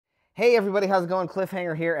Hey everybody, how's it going?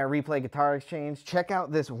 Cliffhanger here at Replay Guitar Exchange. Check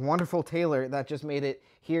out this wonderful Taylor that just made it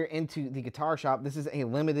here into the guitar shop. This is a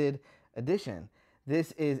limited edition.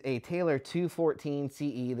 This is a Taylor 214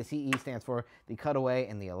 CE. The CE stands for the Cutaway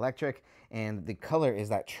and the Electric, and the color is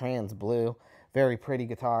that trans blue. Very pretty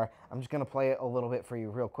guitar. I'm just going to play it a little bit for you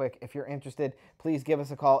real quick. If you're interested, please give us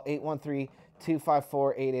a call,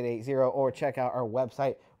 813-254-8880, or check out our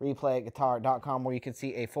website, replayguitar.com, where you can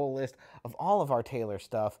see a full list of all of our Taylor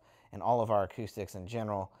stuff and all of our acoustics in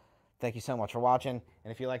general. Thank you so much for watching,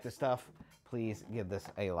 and if you like this stuff, please give this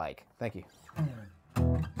a like. Thank you.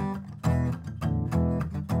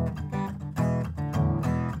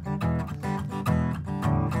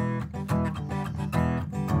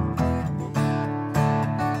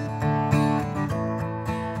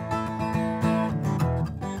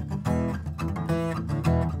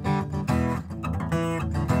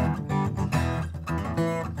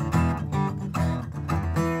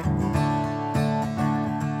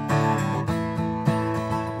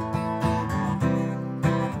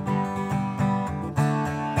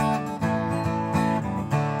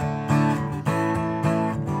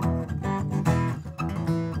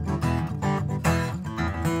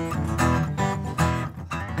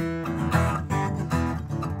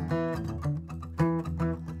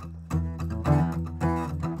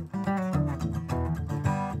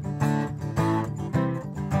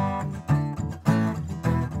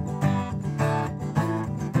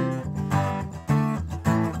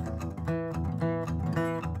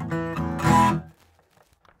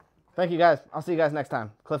 Thank you guys. I'll see you guys next time.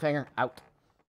 Cliffhanger out.